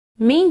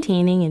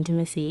Maintaining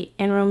intimacy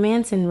and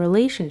romance in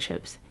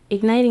relationships,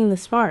 igniting the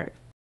spark.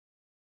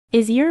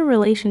 Is your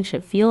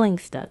relationship feeling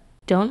stuck?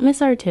 Don't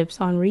miss our tips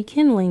on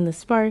rekindling the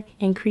spark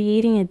and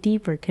creating a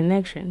deeper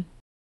connection.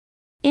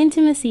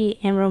 Intimacy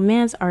and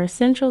romance are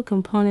essential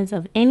components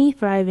of any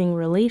thriving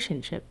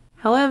relationship.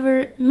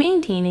 However,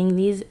 maintaining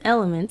these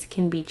elements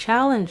can be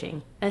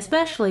challenging,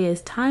 especially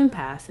as time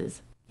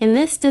passes. In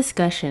this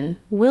discussion,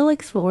 we'll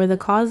explore the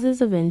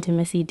causes of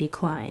intimacy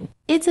decline,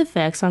 its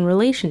effects on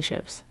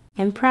relationships,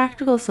 and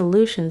practical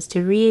solutions to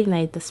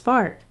reignite the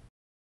spark.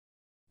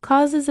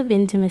 Causes of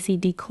intimacy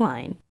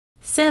decline.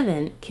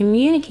 7.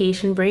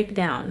 Communication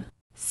breakdown.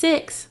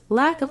 6.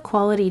 Lack of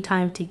quality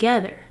time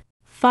together.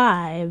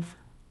 5.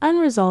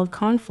 Unresolved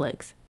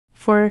conflicts.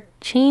 4.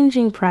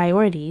 Changing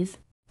priorities.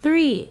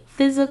 3.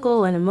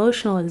 Physical and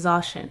emotional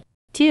exhaustion.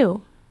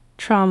 2.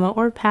 Trauma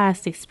or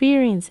past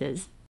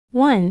experiences.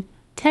 1.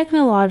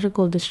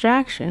 Technological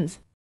distractions.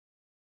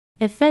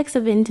 Effects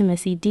of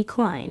intimacy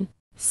decline.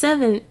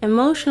 7.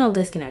 Emotional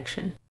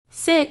disconnection.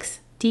 6.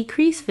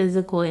 Decreased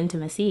physical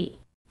intimacy.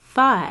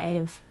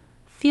 5.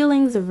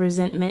 Feelings of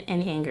resentment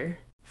and anger.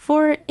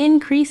 4.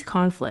 Increased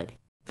conflict.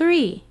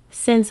 3.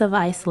 Sense of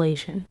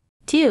isolation.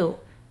 2.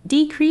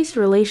 Decreased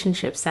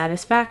relationship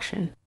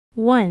satisfaction.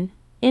 1.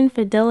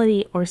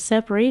 Infidelity or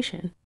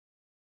separation.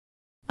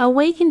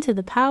 Awaken to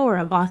the power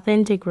of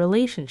authentic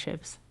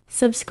relationships.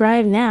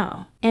 Subscribe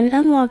now and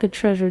unlock a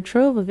treasure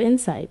trove of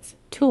insights,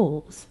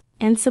 tools,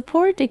 and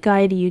support to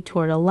guide you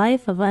toward a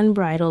life of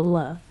unbridled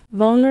love,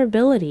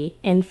 vulnerability,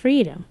 and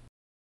freedom.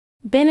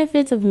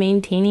 Benefits of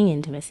maintaining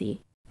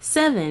intimacy.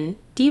 7.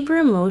 Deeper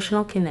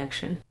emotional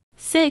connection.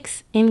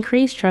 6.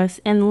 Increased trust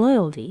and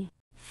loyalty.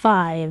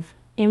 5.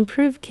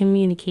 Improved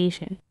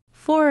communication.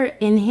 4.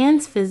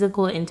 Enhanced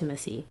physical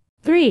intimacy.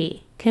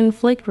 3.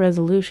 Conflict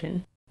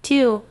resolution.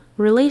 2.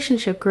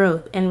 Relationship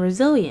growth and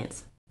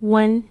resilience.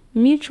 1.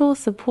 Mutual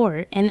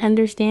support and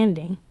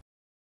understanding.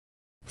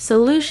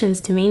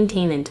 Solutions to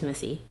maintain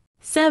intimacy.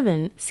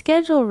 7.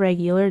 Schedule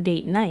regular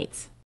date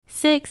nights.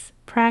 6.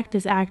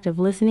 Practice active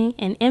listening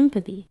and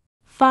empathy.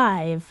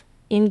 5.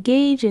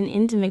 Engage in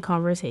intimate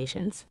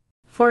conversations.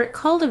 4.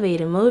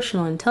 Cultivate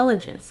emotional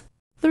intelligence.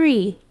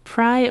 3.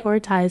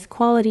 Prioritize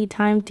quality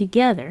time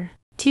together.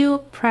 2.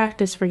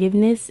 Practice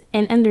forgiveness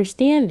and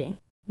understanding.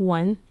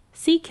 1.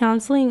 Seek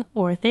counseling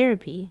or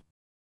therapy.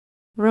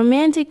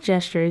 Romantic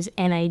gestures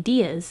and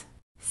ideas.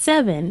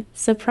 7.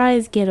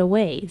 Surprise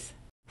getaways.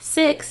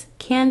 6.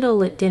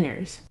 Candlelit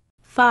dinners.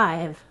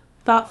 5.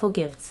 Thoughtful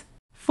gifts.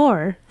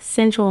 4.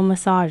 Sensual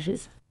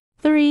massages.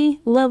 3.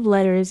 Love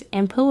letters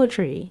and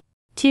poetry.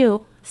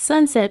 2.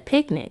 Sunset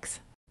picnics.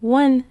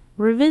 1.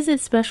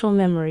 Revisit special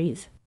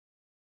memories.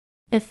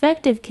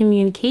 Effective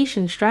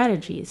communication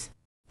strategies.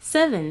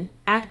 7.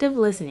 Active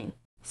listening.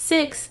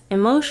 6.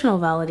 Emotional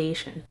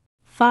validation.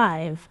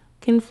 5.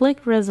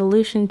 Conflict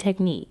resolution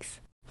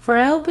techniques. For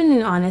open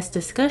and honest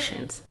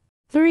discussions.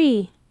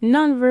 3.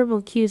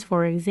 Nonverbal cues,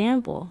 for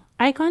example,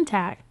 eye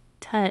contact,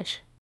 touch.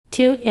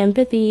 2.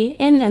 Empathy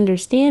and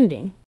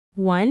understanding.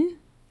 1.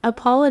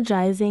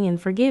 Apologizing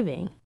and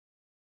forgiving.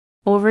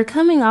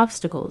 Overcoming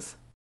obstacles.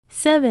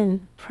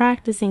 7.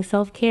 Practicing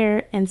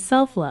self-care and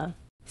self-love.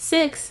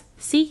 6.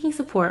 Seeking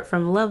support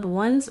from loved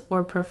ones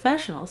or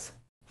professionals.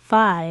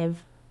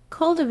 5.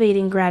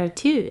 Cultivating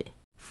gratitude.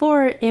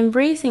 4.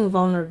 Embracing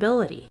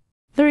vulnerability.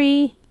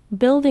 3.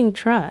 Building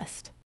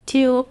trust.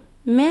 2.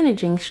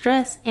 Managing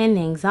stress and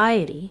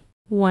anxiety.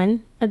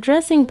 1.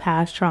 Addressing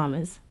past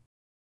traumas.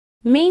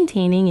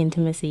 Maintaining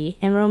intimacy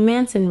and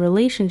romance in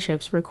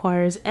relationships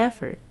requires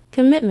effort,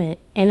 commitment,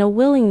 and a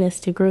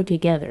willingness to grow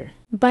together.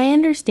 By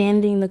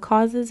understanding the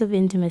causes of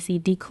intimacy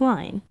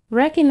decline,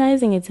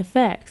 recognizing its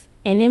effects,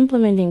 and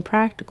implementing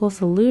practical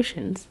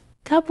solutions,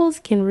 couples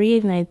can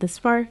reignite the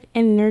spark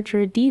and nurture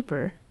a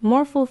deeper,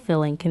 more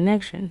fulfilling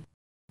connection.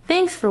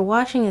 Thanks for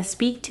watching a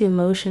Speak to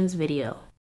Emotions video.